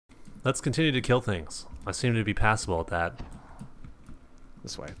Let's continue to kill things. I seem to be passable at that.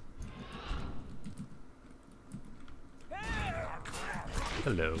 This way.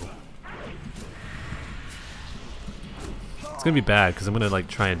 Hello. It's gonna be bad because I'm gonna like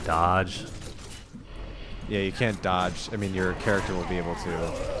try and dodge. Yeah, you can't dodge. I mean, your character will be able to.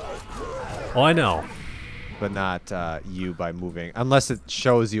 Oh, I know. But not you by moving. Unless it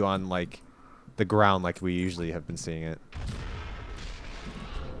shows you on, like, the ground like we usually have been seeing it.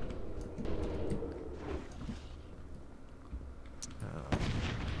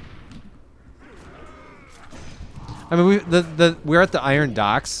 I mean, we're at the Iron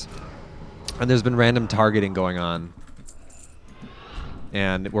Docks, and there's been random targeting going on.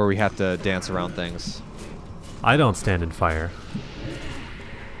 And where we have to dance around things. I don't stand in fire.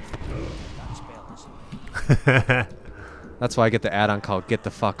 That's why I get the add-on called "Get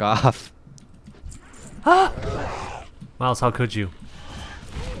the Fuck Off." Miles, how could you?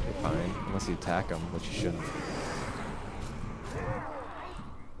 You're fine, unless you attack them, which you shouldn't.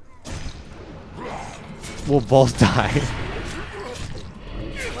 We'll both die.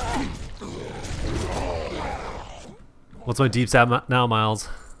 What's my deep stat now, Miles?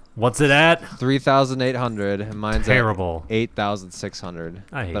 What's it at? 3,800, and mine's terrible. At 8,600.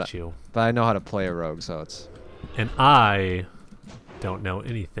 I hate you. But I know how to play a rogue, so it's. And I don't know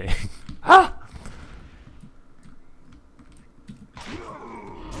anything. Ah!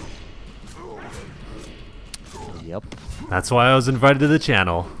 Yep. That's why I was invited to the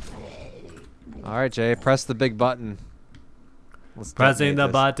channel. All right, Jay, press the big button. Let's Pressing the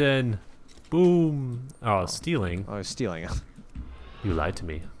this. button. Boom. Oh, stealing. Oh, stealing. You lied to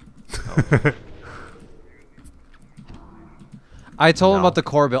me. Oh. I told him about the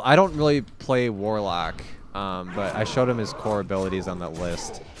core build. I don't really play Warlock, but I showed him his core abilities on that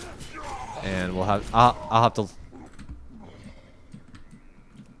list, and we'll have. I'll have to.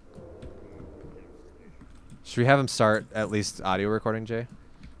 Should we have him start at least audio recording, Jay?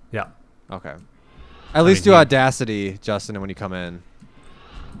 Yeah. Okay. At least do Audacity, Justin, when you come in.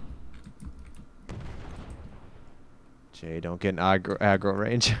 Jay, don't get in aggro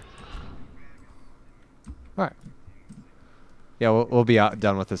range. All right. Yeah, we'll be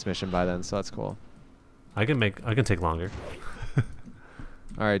done with this mission by then, so that's cool. I can take longer.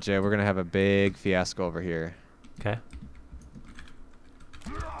 All right, Jay, we're gonna have a big fiasco over here. Okay.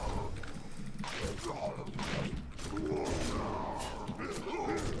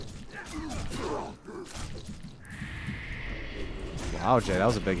 Wow, Jay, that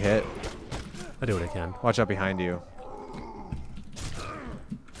was a big hit. I do what I can. Watch out behind you.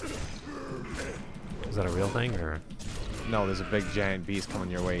 Is that a real thing or? No, there's a big giant beast coming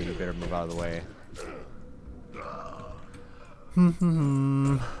your way. You better move out of the way.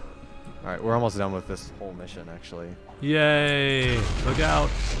 All right, we're almost done with this whole mission, actually. Yay! Look out!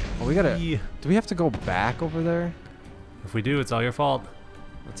 Oh, we gotta. Do we have to go back over there? If we do, it's all your fault.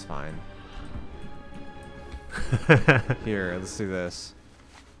 That's fine. Here, let's do this.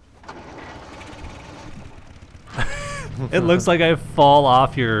 It looks like I fall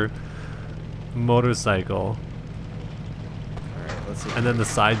off your motorcycle. Alright, let's see. And then the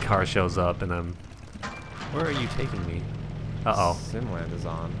sidecar shows up and I'm... Where are you taking me? Uh-oh. Simland is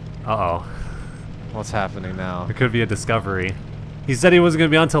on. Uh-oh. What's happening now? It could be a discovery. He said he wasn't going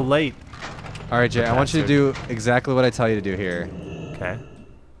to be on till late. Alright, Jay, I want you to do exactly what I tell you to do here. Okay.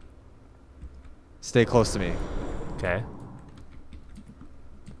 Stay close to me. Okay.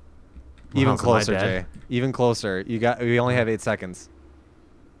 Even closer, Jay. Even closer. We only have 8 seconds.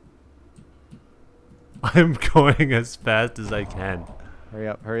 I'm going as fast as I can. Hurry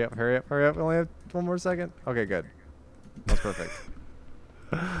up, hurry up, hurry up, hurry up. We only have 1 more second. Okay, good. That's perfect.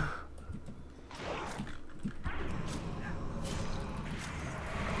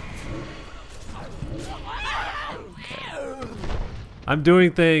 I'm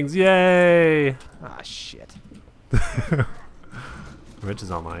doing things. Yay! Ah, shit. Rich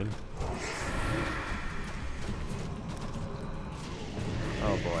is all mine.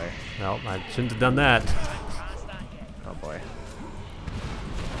 Oh, boy. Well, I shouldn't have done that. Oh, boy.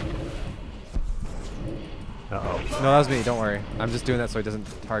 Uh-oh. No, that was me. Don't worry. I'm just doing that so he doesn't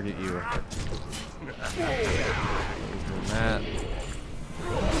target you. He's doing that.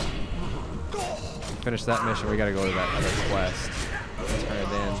 Finish that mission. We gotta go to that other quest. Turn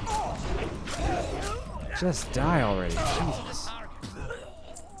it in. Just die already. Jesus.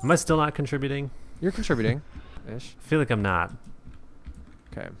 Am I still not contributing? You're contributing. Ish. I feel like I'm not.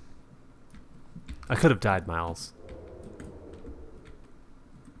 Okay. I could have died, Miles.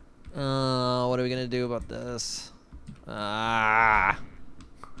 What are we gonna do about this? Ah.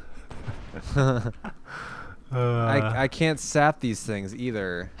 I can't sap these things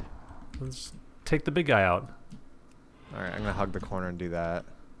either. Let's take the big guy out. Alright, I'm gonna hug the corner and do that.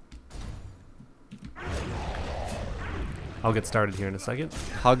 I'll get started here in a second.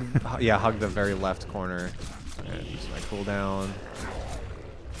 Yeah, hug the very left corner. Alright, use my cooldown.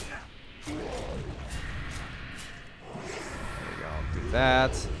 There we go, I'll do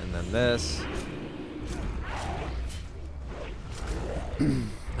that, and then this.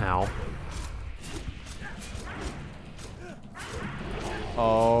 Ow.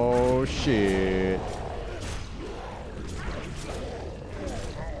 Oh shit.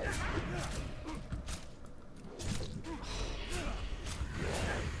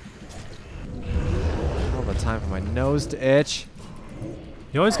 All the time for my nose to itch.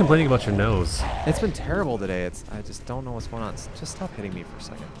 You're always complaining about your nose. It's been terrible today. I just don't know what's going on. Just stop hitting me for a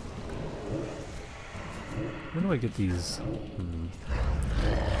second. Where do I get these?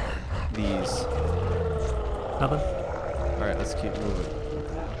 These. Nothing. Alright, let's keep moving.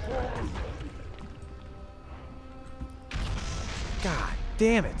 God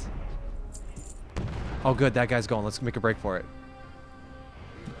damn it. Oh good, that guy's going. Let's make a break for it.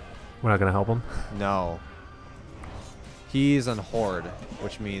 We're not gonna help him. No. He's on Horde,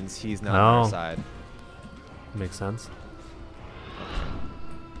 which means he's not on our side. Makes sense.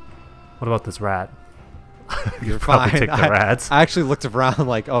 What about this rat? You're probably fine. take the rats. I actually looked around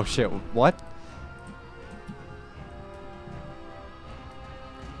like, oh shit, what?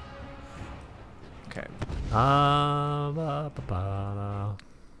 Okay.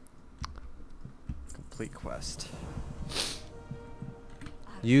 Complete quest.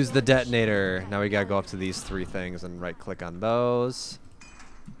 Use the detonator. Now we gotta go up to these 3 things and right click on those.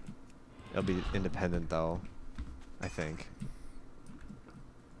 It'll be independent though, I think.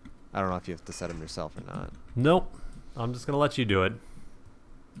 I don't know if you have to set them yourself or not. Nope. I'm just gonna let you do it.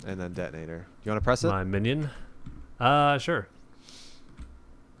 And then detonator. You wanna press it? My minion? Sure.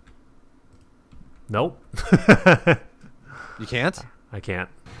 Nope. You can't? I can't.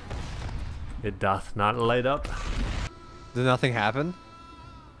 It doth not light up. Did nothing happen?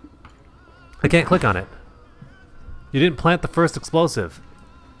 I can't click on it. You didn't plant the first explosive.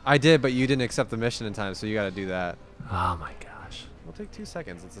 I did, but you didn't accept the mission in time, so you gotta do that. Oh my gosh. It'll take 2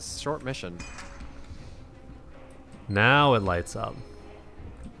 seconds. It's a short mission. Now it lights up.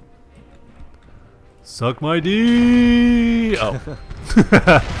 Suck my D. Oh.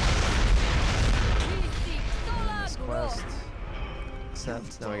 This quest.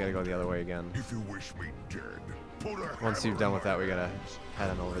 Except now we gotta go the other way again. If you wish me dead, Once you've done with that, we gotta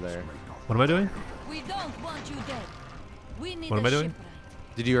head on over there. What am I doing? We don't want you dead. We need What am I doing?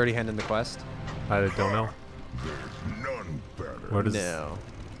 Did you already hand in the quest? I don't know. There's none better. Where does No.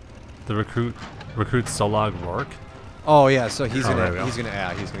 the recruit Solog work? Oh yeah, so he's there we gonna go. he's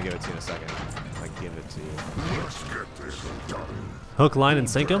gonna give it to you in a second. Like give it to you. Let's get this done. Hook, line, and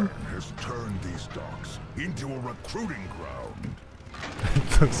sink him? Has turned these docks into a recruiting ground.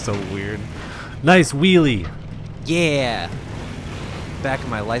 It looks so weird. Nice wheelie. Yeah. Back of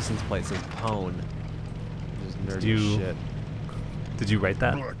my license plate says Pwn. Just nerdy as shit. Did you write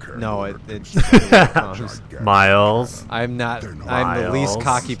that? No, it comes. Miles. I'm not. I'm the least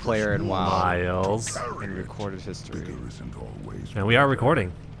cocky player in WoW Miles. in recorded history. And we are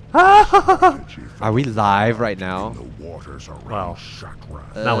recording. Are we live right now? Well,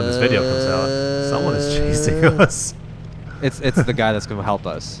 not when this video comes out. Someone is chasing us. It's the guy that's gonna help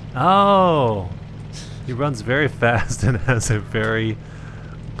us. Oh. He runs very fast and has a very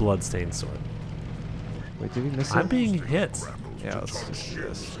bloodstained sword. Wait, did we miss I'm it? being hit. Yeah, let's just do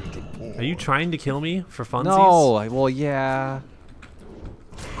this. Are you trying to kill me for funsies? No, well, yeah.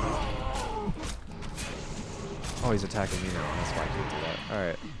 Oh, he's attacking me now. That's why I can't do that. All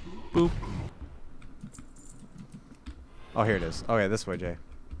right. Boop. Oh, here it is. Oh, yeah, this way, Jay.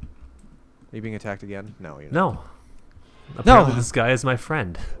 Are you being attacked again? No, you're not. No. Apparently this guy is my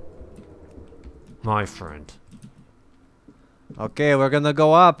friend. My friend. Okay, we're gonna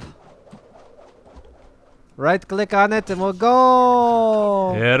go up. Right click on it and we'll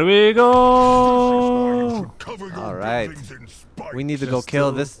go. Here we go. All right. We need to go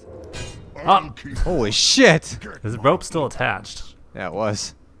kill this. Ah. Holy shit. Is the rope still attached? Yeah, it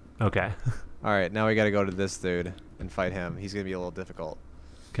was. Okay. All right, now we gotta go to this dude and fight him. He's gonna be a little difficult.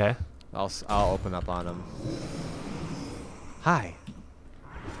 Okay. I'll open up on him. Hi.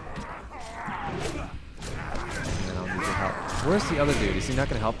 And then I'll need your help. Where's the other dude? Is he not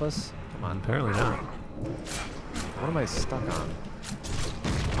gonna help us? Come on. Apparently not. What am I stuck on?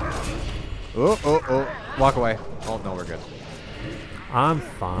 Oh, oh, oh. Walk away. Oh, no, we're good. I'm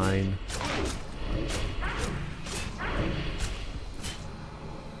fine.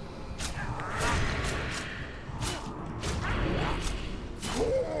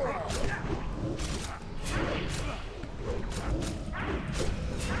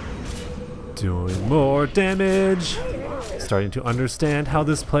 Doing more damage. Starting to understand how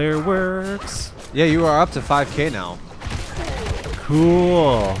this player works. Yeah, you are up to 5k now.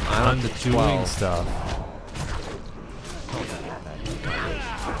 Cool. I'm I'm up to doing 12. stuff.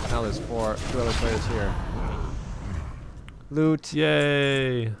 Now there's 2 other players here. Loot.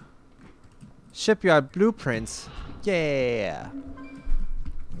 Yay. Shipyard blueprints. Yeah.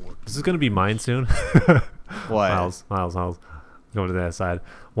 This is gonna be mine soon. What? Miles. Going to that side.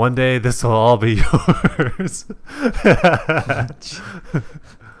 One day this will all be yours.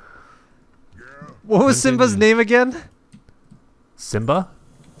 What was Simba's name again? Simba?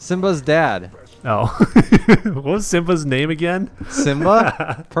 Simba's dad. Oh. What was Simba's name again?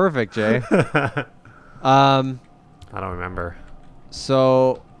 Simba? Perfect, Jay. I don't remember.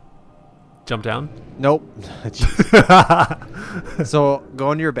 So, Jump down? nope. So,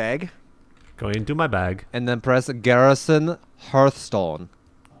 go into your bag Going into my bag. and then press Garrison Hearthstone.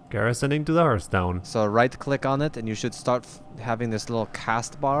 Garrisoning to the Hearthstone. So right click on it and you should start having this little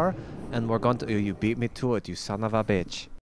cast bar, and we're going to... You beat me to it, you son of a bitch.